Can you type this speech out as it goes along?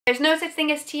There's no such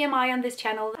thing as TMI on this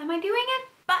channel. Am I doing it?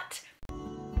 But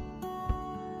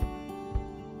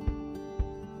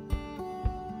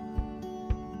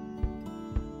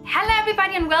hello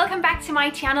everybody and welcome back to my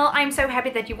channel. I'm so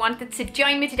happy that you wanted to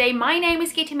join me today. My name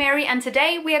is Kitty Mary and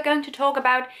today we are going to talk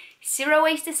about Zero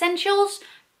Waste Essentials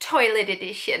Toilet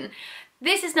Edition.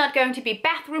 This is not going to be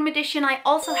bathroom edition. I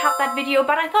also have that video,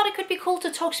 but I thought it could be cool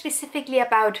to talk specifically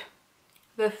about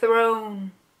the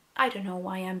throne. I don't know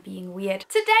why I'm being weird.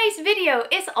 Today's video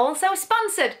is also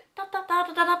sponsored.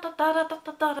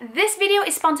 This video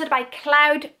is sponsored by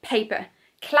Cloud Paper.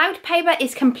 Cloud Paper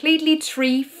is completely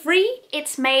tree-free.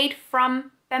 It's made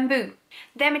from bamboo.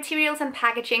 Their materials and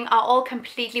packaging are all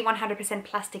completely 100%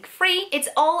 plastic-free. It's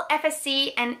all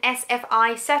FSC and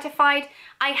SFI certified.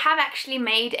 I have actually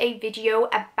made a video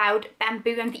about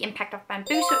bamboo and the impact of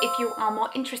bamboo, so if you are more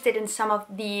interested in some of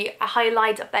the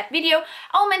highlights of that video,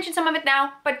 I'll mention some of it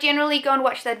now, but generally go and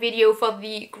watch that video for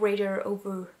the greater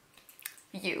overview.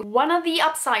 One of the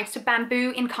upsides to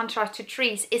bamboo in contrast to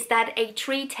trees is that a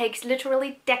tree takes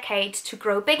literally decades to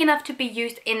grow big enough to be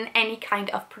used in any kind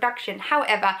of production.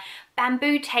 However,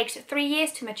 bamboo takes 3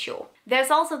 years to mature.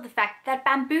 There's also the fact that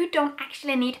bamboo don't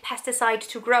actually need pesticides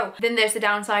to grow. Then there's the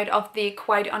downside of the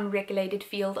quite unregulated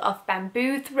field of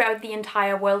bamboo throughout the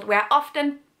entire world, where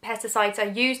often pesticides are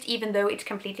used even though it's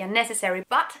completely unnecessary.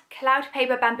 But Cloud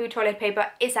Paper bamboo toilet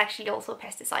paper is actually also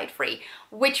pesticide free,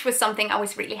 which was something I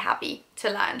was really happy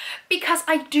to learn. Because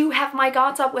I do have my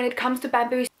guards up when it comes to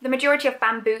bamboo. The majority of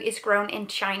bamboo is grown in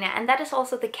China, and that is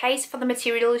also the case for the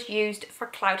materials used for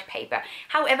Cloud Paper.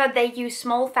 However, they use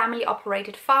small family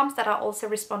operated farms that are also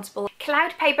responsible.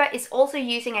 Cloud Paper is also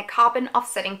using a carbon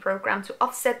offsetting program to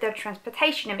offset their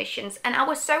transportation emissions, and I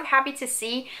was so happy to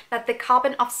see that the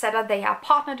carbon offsetter they are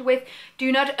partnered with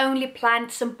do not only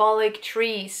plant symbolic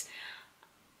trees.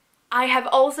 I have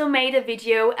also made a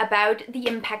video about the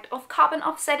impact of carbon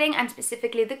offsetting and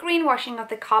specifically the greenwashing of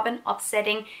the carbon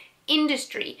offsetting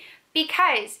industry,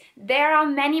 because there are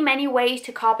many ways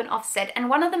to carbon offset, and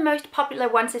one of the most popular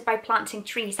ones is by planting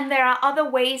trees. And there are other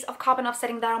ways of carbon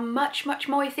offsetting that are much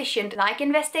more efficient, like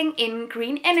investing in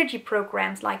green energy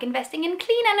programs, like investing in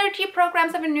clean energy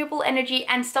programs of renewable energy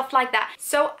and stuff like that.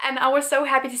 So, and I was so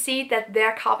happy to see that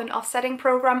their carbon offsetting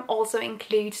program also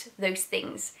includes those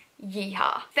things.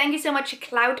 Yeehaw. Thank you so much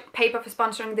Cloud Paper for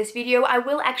sponsoring this video. I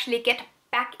will actually get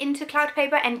back into Cloud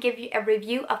Paper and give you a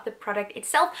review of the product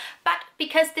itself, but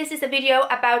because this is a video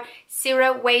about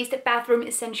zero waste bathroom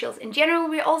essentials in general,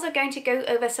 we're also going to go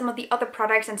over some of the other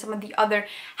products and some of the other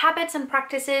habits and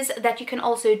practices that you can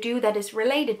also do that is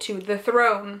related to the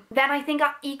throne that I think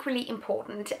are equally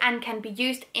important and can be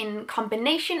used in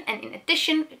combination and in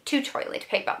addition to toilet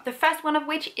paper. The first one of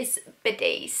which is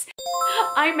bidets.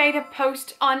 I made a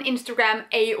post on Instagram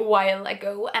a while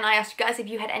ago and I asked you guys if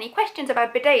you had any questions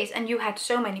about bidets, and you had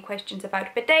so many questions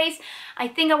about bidets. I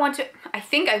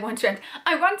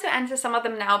want to answer some of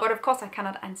them now, but of course I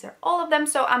cannot answer all of them,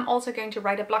 so I'm also going to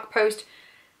write a blog post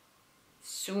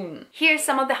soon. Here's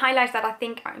some of the highlights that I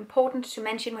think are important to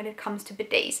mention when it comes to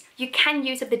bidets. You can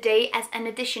use a bidet as an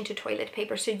addition to toilet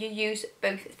paper, so you use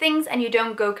both things and you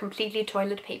don't go completely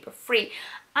toilet paper free.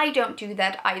 I don't do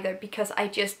that either because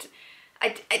it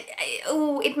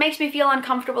makes me feel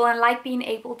uncomfortable, and like being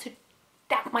able to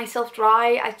dab myself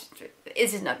dry.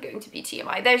 This is not going to be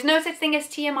TMI. There's no such thing as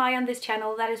TMI on this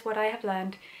channel. That is what I have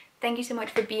learned. Thank you so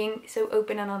much for being so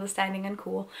open and understanding and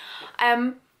cool.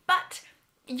 But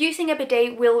using a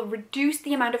bidet will reduce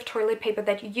the amount of toilet paper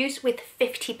that you use with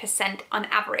 50% on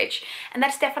average, and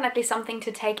that's definitely something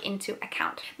to take into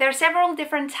account. There are several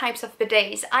different types of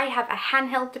bidets. I have a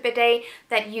handheld bidet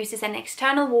that uses an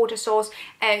external water source,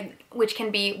 which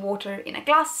can be water in a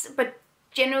glass, but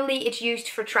generally it's used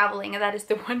for traveling, and that is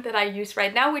the one that I use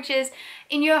right now, which is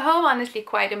in your home honestly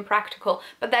quite impractical,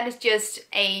 but that is just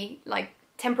a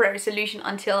temporary solution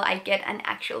until I get an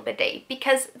actual bidet,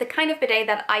 because the kind of bidet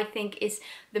that I think is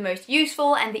the most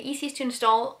useful and the easiest to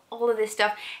install, all of this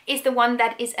stuff, is the one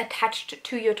that is attached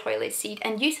to your toilet seat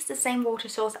and uses the same water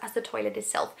source as the toilet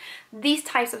itself. These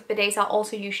types of bidets are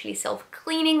also usually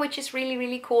self-cleaning, which is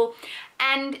really cool.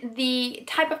 And the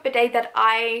type of bidet that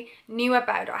I knew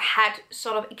about or had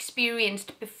sort of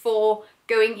experienced before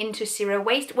going into zero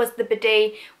waste was the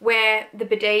bidet where the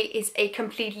bidet is a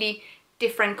completely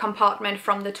different compartment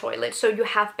from the toilet. So you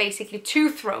have basically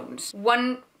two thrones,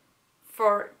 one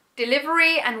for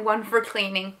delivery and one for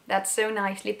cleaning. That's so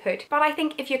nicely put. But I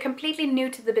think if you're completely new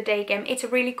to the bidet game, it's a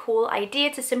really cool idea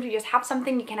to simply just have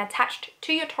something you can attach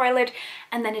to your toilet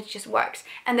and then it just works.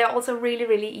 And they're also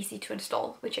really easy to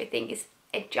install, which I think is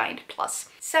a giant plus.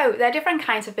 So there are different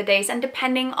kinds of bidets, and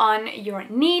depending on your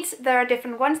needs, there are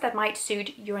different ones that might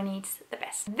suit your needs the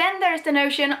best. Then there's the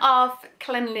notion of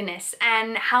cleanliness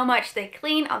and how much they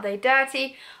clean, are they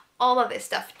dirty, all of this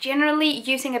stuff. Generally,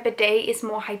 using a bidet is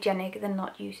more hygienic than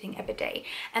not using a bidet.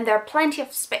 And there are plenty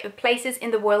of places in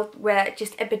the world where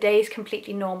just a bidet is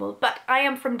completely normal. But I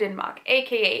am from Denmark,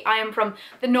 aka I am from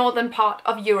the northern part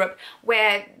of Europe,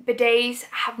 where bidets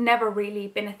have never really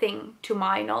been a thing to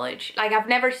my knowledge. Like, I've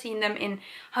never seen them in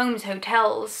homes,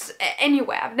 hotels,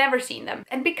 anywhere. I've never seen them.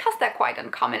 And because they're quite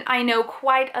uncommon, I know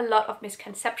quite a lot of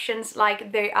misconceptions,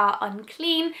 like they are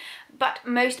unclean, but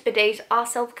most bidets are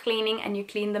self-cleaning and you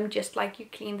clean them just like you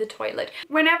clean the toilet.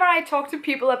 Whenever I talk to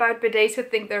people about bidets who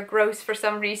think they're gross for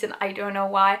some reason, I don't know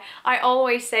why, I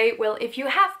always say, well, if you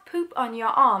have poop on your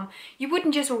arm, you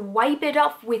wouldn't just wipe it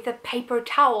off with a paper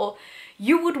towel.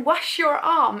 You would wash your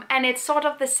arm. And it's sort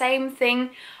of the same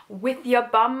thing with your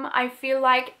bum, I feel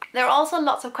like. There are also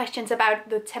lots of questions about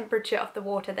the temperature of the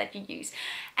water that you use.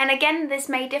 And again, this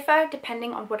may differ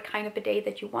depending on what kind of bidet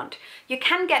that you want. You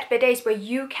can get bidets where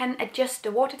you can adjust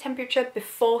the water temperature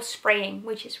before spraying,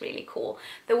 which is really cool.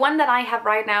 The one that I have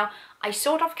right now, I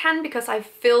sort of can, because I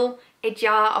fill a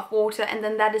jar of water and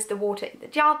then that is the water in the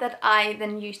jar that I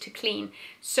then use to clean.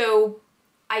 So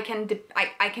I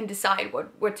can decide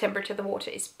what temperature the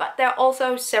water is. But there are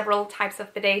also several types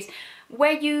of bidets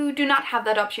where you do not have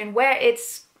that option, where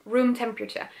it's room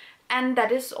temperature. And that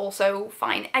is also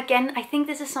fine. Again, I think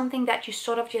this is something that you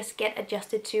sort of just get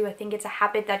adjusted to. I think it's a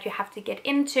habit that you have to get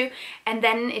into, and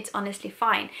then it's honestly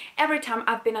fine. Every time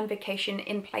I've been on vacation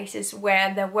in places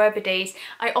where there were bidets,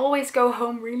 I always go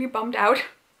home really bummed out,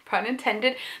 pun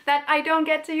intended, that I don't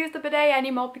get to use the bidet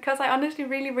anymore, because I honestly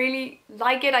really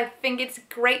like it. I think it's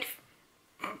great.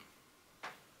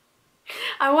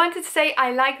 I wanted to say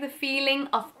I like the feeling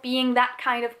of being that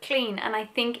kind of clean, and I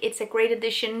think it's a great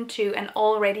addition to an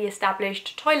already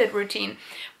established toilet routine.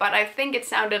 But I think it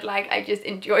sounded like I just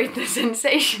enjoyed the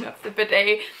sensation of the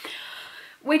bidet,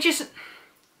 which is...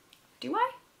 do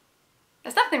I?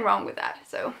 There's nothing wrong with that,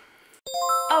 so...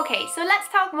 Okay, so let's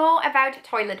talk more about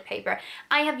toilet paper.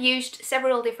 I have used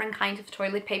several different kinds of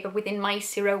toilet paper within my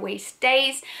zero waste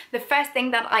days. The first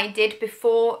thing that I did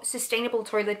before sustainable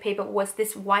toilet paper was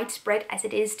this widespread as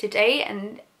it is today,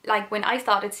 and like when I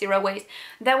started zero waste,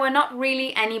 there were not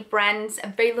really any brands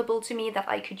available to me that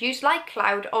I could use, like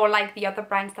Cloud or like the other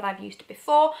brands that I've used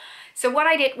before. So what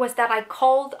I did was that I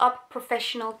called up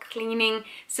professional cleaning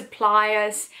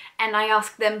suppliers and I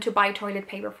asked them to buy toilet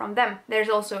paper from them. There's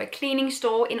also a cleaning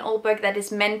store in Aalborg that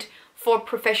is meant for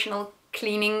professional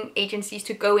cleaning agencies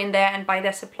to go in there and buy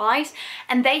their supplies,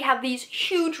 and they have these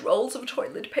huge rolls of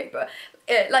toilet paper,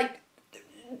 like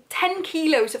 10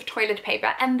 kilos of toilet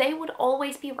paper, and they would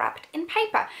always be wrapped in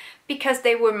paper because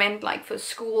they were meant like for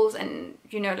schools and,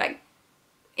 you know, like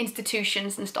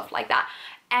institutions and stuff like that.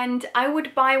 And I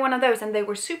would buy one of those, and they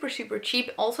were super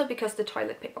cheap, also because the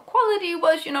toilet paper quality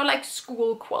was, you know, like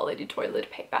school quality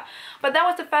toilet paper. But that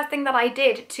was the first thing that I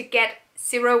did to get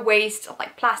zero waste,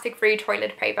 like plastic free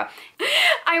toilet paper.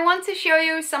 I want to show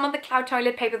you some of the Cloud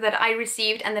toilet paper that I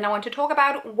received, and then I want to talk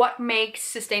about what makes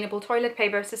sustainable toilet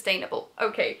paper sustainable.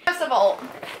 Okay, first of all,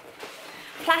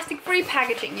 plastic free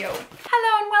packaging, yo.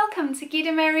 Hello and welcome to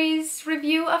Gitte Mary's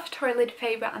review of toilet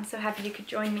paper. I'm so happy you could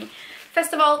join me.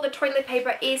 First of all, the toilet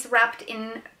paper is wrapped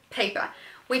in paper,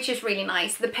 which is really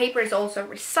nice. The paper is also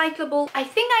recyclable. I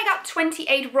think I got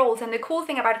 28 rolls, and the cool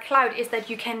thing about Cloud is that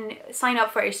you can sign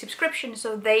up for a subscription,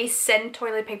 so they send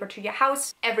toilet paper to your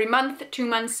house every month, 2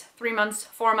 months, 3 months,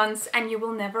 4 months, and you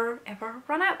will never ever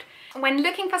run out. When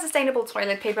looking for sustainable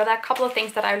toilet paper, there are a couple of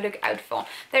things that I look out for.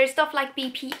 There is stuff like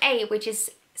BPA, which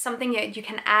is something that you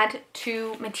can add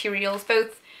to materials,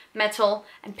 both metal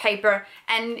and paper,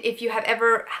 and if you have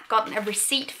ever gotten a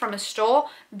receipt from a store,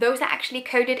 those are actually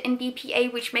coated in BPA,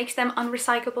 which makes them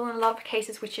unrecyclable in a lot of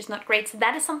cases, which is not great. So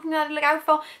that is something that I look out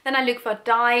for. Then I look for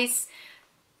dyes,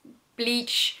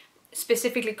 bleach,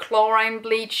 specifically chlorine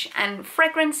bleach, and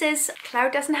fragrances.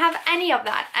 Cloud doesn't have any of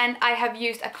that, and I have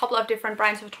used a couple of different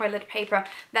brands of toilet paper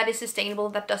that is sustainable,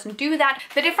 that doesn't do that.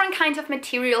 The different kinds of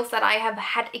materials that I have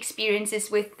had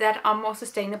experiences with that are more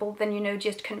sustainable than, you know,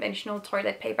 just conventional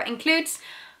toilet paper includes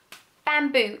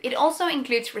bamboo. It also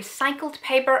includes recycled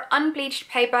paper, unbleached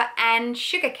paper, and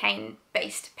sugarcane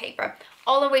based paper,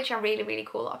 all of which are really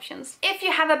cool options. If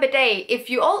you have a bidet,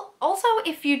 also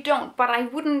if you don't, but I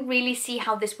wouldn't really see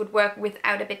how this would work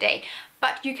without a bidet.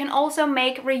 But you can also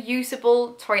make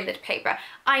reusable toilet paper.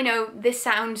 I know this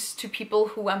sounds, to people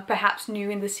who are perhaps new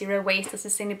in the zero waste or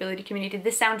sustainability community,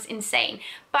 this sounds insane.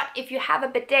 But if you have a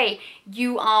bidet,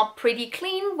 you are pretty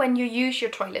clean when you use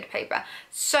your toilet paper.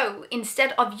 So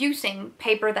instead of using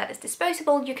paper that is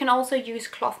disposable, you can also use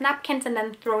cloth napkins and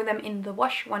then throw them in the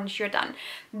wash once you're done.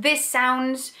 This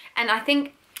sounds, and I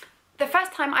think the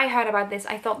first time I heard about this,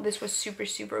 I thought this was super,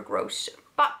 super gross.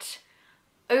 But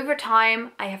over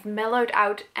time, I have mellowed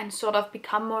out and sort of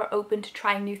become more open to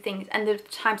trying new things. And the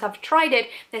times I've tried it,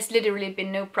 there's literally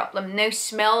been no problem. No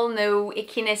smell, no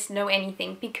ickiness, no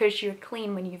anything, because you're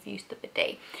clean when you've used the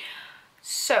bidet.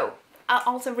 So I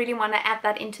also really want to add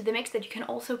that into the mix, that you can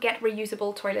also get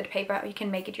reusable toilet paper, or you can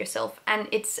make it yourself. And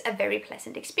it's a very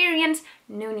pleasant experience.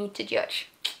 No need to judge.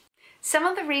 Some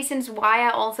of the reasons why I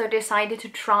also decided to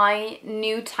try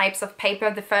new types of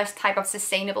paper, the first type of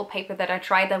sustainable paper that I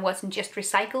tried that wasn't just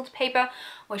recycled paper,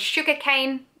 was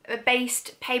sugarcane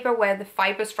based paper, where the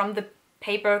fibers from the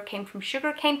paper came from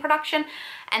sugarcane production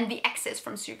and the excess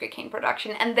from sugarcane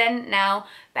production. And then now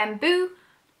bamboo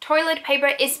toilet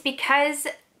paper is because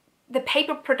the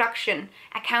paper production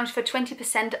accounts for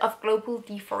 20% of global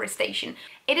deforestation.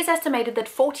 It is estimated that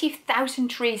 40,000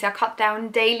 trees are cut down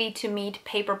daily to meet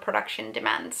paper production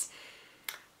demands.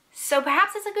 So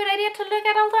perhaps it's a good idea to look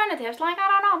at alternatives, like,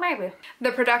 I don't know, maybe.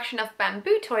 The production of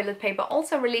bamboo toilet paper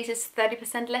also releases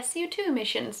 30% less CO2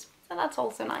 emissions. So that's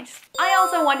also nice. I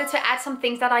also wanted to add some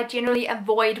things that I generally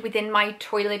avoid within my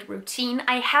toilet routine.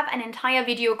 I have an entire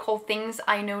video called Things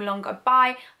I No Longer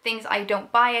Buy, Things I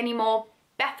Don't Buy Anymore,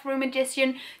 bathroom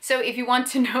edition. So if you want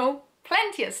to know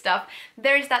plenty of stuff,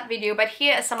 there is that video. But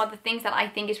here are some of the things that I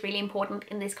think is really important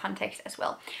in this context as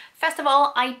well. First of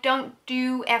all, I don't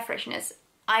do air fresheners.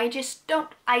 I just don't.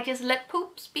 I just let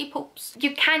poops be poops.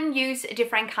 You can use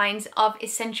different kinds of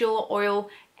essential oil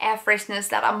air fresheners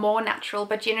that are more natural,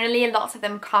 but generally lots of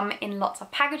them come in lots of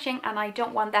packaging, and I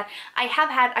don't want that. I have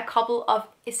had a couple of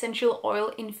essential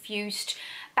oil infused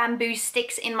bamboo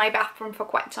sticks in my bathroom for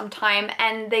quite some time,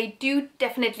 and they do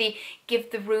definitely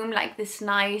give the room like this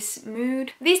nice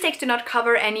mood. These sticks do not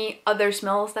cover any other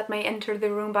smells that may enter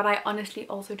the room, but I honestly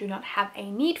also do not have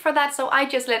a need for that, so I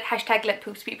just let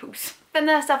 #let-poops be poops. Then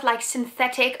there's stuff like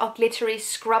synthetic or glittery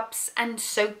scrubs and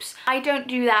soaps. I don't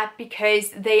do that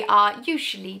because they are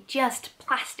usually just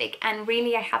plastic, and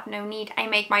really I have no need. I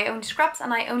make my own scrubs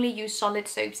and I only use solid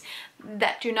soaps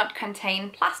that do not contain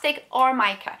plastic or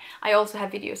mica. I also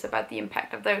have videos about the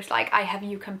impact of those, like I have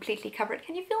you completely covered.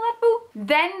 Can you feel that, boo?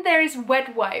 Then there's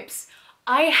wet wipes.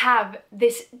 I have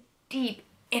this deep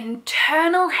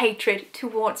internal hatred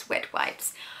towards wet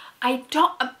wipes. I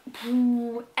don't,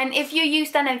 and if you use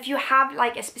them, and if you have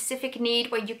like a specific need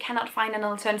where you cannot find an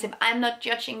alternative, I'm not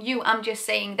judging you, I'm just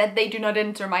saying that they do not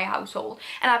enter my household.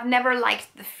 And I've never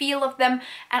liked the feel of them,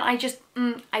 and I just,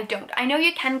 I don't. I know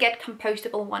you can get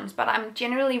compostable ones, but I'm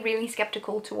generally really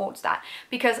skeptical towards that,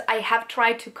 because I have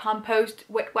tried to compost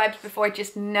wet wipes before, it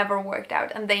just never worked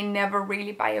out, and they never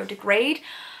really biodegrade.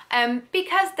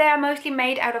 Because they're mostly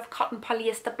made out of cotton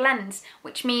polyester blends,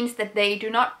 which means that they do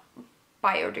not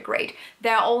biodegrade.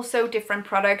 There are also different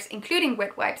products, including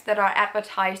wet wipes, that are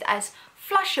advertised as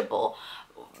flushable,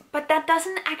 but that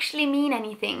doesn't actually mean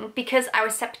anything because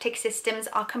our septic systems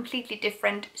are completely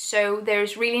different, so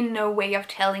there's really no way of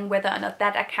telling whether or not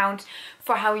that accounts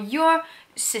for how your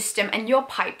system and your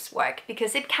pipes work,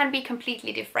 because it can be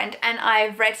completely different. And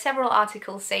I've read several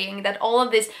articles saying that all of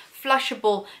this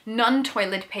flushable,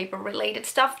 non-toilet paper related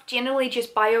stuff generally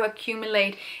just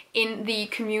bioaccumulate in the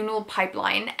communal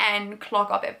pipeline and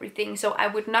clog up everything. So I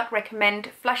would not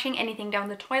recommend flushing anything down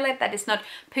the toilet that is not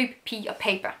poop, pee or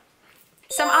paper.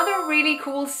 Some other really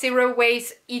cool zero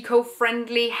waste,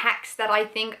 eco-friendly hacks that I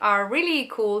think are really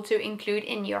cool to include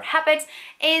in your habits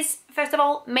is, first of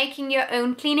all, making your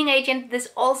own cleaning agent. This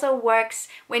also works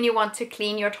when you want to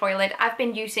clean your toilet. I've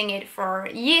been using it for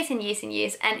years and years and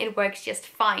years, and it works just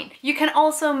fine. You can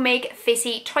also make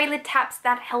fizzy toilet taps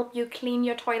that help you clean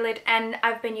your toilet, and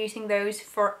I've been using those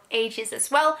for ages as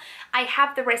well. I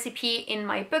have the recipe in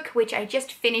my book, which I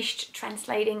just finished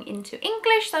translating into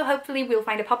English, so hopefully we'll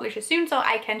find a publisher soon so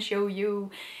I can show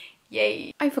you.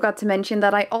 Yay. I forgot to mention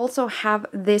that I also have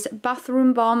this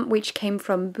bathroom bomb, which came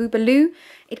from Boobaloo.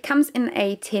 It comes in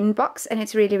a tin box, and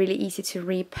it's really, really easy to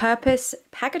repurpose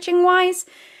packaging wise.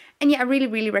 And yeah, I really,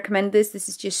 really recommend this. This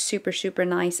is just super, super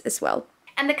nice as well.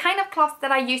 And the kind of cloth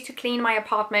that I use to clean my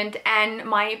apartment and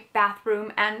my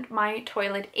bathroom and my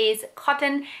toilet is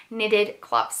cotton knitted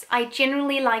cloths. I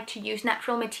generally like to use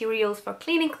natural materials for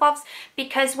cleaning cloths,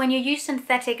 because when you use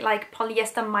synthetic like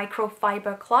polyester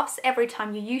microfiber cloths, every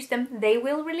time you use them, they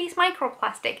will release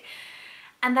microplastic.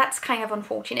 and that's kind of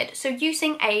unfortunate. So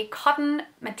using a cotton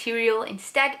material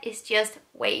instead is just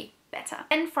way better.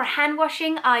 Then for hand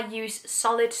washing, I use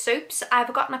solid soaps.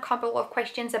 I've gotten a couple of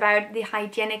questions about the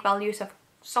hygienic values of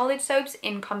solid soaps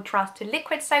in contrast to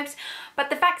liquid soaps, but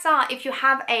the facts are, if you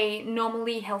have a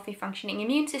normally healthy functioning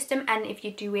immune system and if you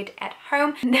do it at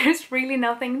home, there's really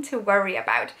nothing to worry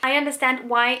about. I understand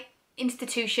why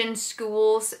institutions,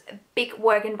 schools, big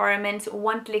work environments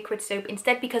want liquid soap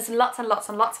instead, because lots and lots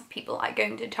and lots of people are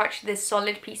going to touch this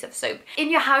solid piece of soap.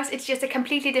 In your house, it's just a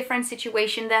completely different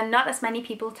situation. There are not as many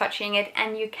people touching it,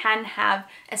 and you can have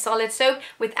a solid soap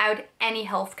without any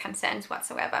health concerns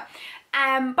whatsoever.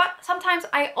 But sometimes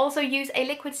I also use a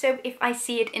liquid soap if I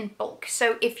see it in bulk.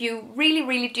 So if you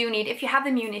really do need, if you have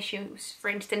immune issues, for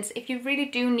instance, if you really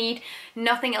do need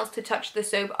nothing else to touch the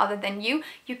soap other than you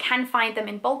can find them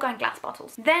in bulk or in glass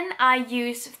bottles. Then I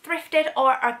use thrifted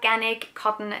or organic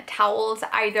cotton towels,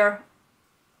 either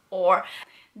or.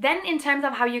 Then in terms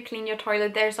of how you clean your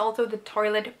toilet, there's also the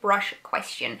toilet brush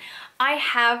question. I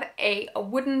have a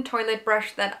wooden toilet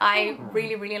brush that I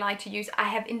really like to use. I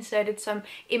have inserted some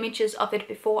images of it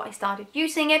before I started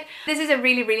using it. This is a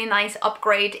really nice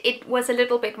upgrade. It was a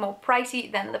little bit more pricey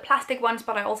than the plastic ones,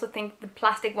 but I also think the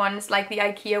plastic ones, like the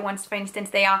IKEA ones for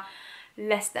instance, they are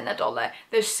less than $1.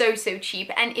 They're so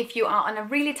cheap, and if you are on a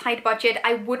really tight budget,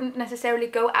 I wouldn't necessarily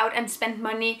go out and spend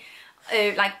money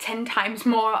like 10 times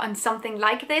more on something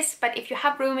like this. But if you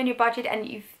have room in your budget and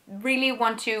you really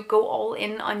want to go all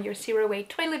in on your zero waste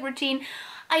toilet routine,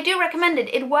 I do recommend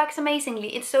it. It works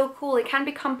amazingly. It's so cool. It can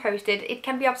be composted. It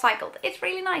can be upcycled. It's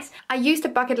really nice. I used a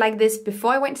bucket like this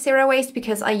before I went zero waste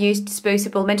because I used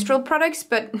disposable menstrual products,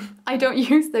 but I don't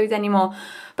use those anymore.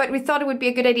 But we thought it would be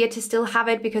a good idea to still have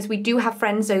it because we do have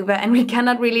friends over and we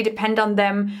cannot really depend on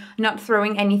them not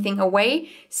throwing anything away.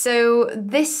 So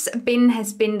this bin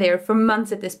has been there for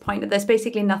months at this point. There's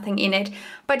basically nothing in it,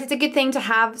 but it's a good thing to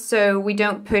have so we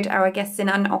don't put our guests in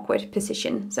an awkward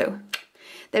position. So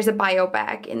there's a bio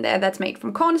bag in there that's made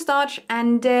from cornstarch,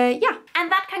 and yeah. And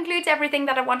that concludes everything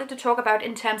that I wanted to talk about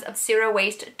in terms of zero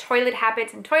waste toilet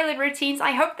habits and toilet routines.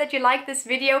 I hope that you liked this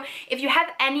video. If you have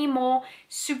any more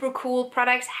super cool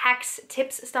products, hacks,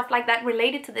 tips, stuff like that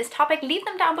related to this topic, leave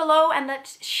them down below and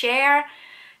let's share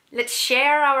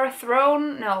our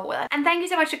throne. No. And thank you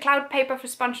so much to Cloud Paper for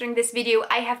sponsoring this video.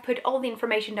 I have put all the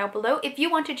information down below. If you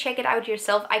want to check it out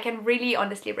yourself, I can really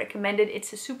honestly recommend it.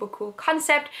 It's a super cool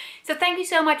concept. So thank you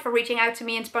so much for reaching out to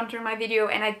me and sponsoring my video.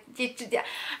 And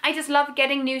I just love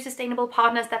getting new sustainable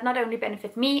partners that not only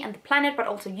benefit me and the planet, but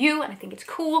also you. And I think it's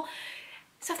cool.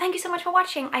 So thank you so much for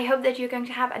watching. I hope that you're going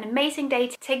to have an amazing day.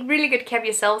 Take really good care of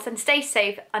yourselves and stay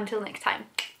safe until next time.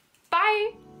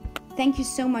 Bye! Thank you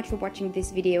so much for watching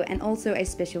this video, and also a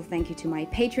special thank you to my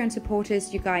Patreon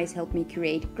supporters. You guys help me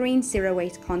create green zero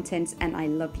waste content and I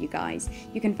love you guys.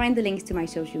 You can find the links to my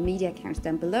social media accounts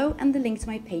down below and the link to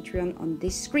my Patreon on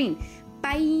this screen.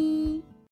 Bye!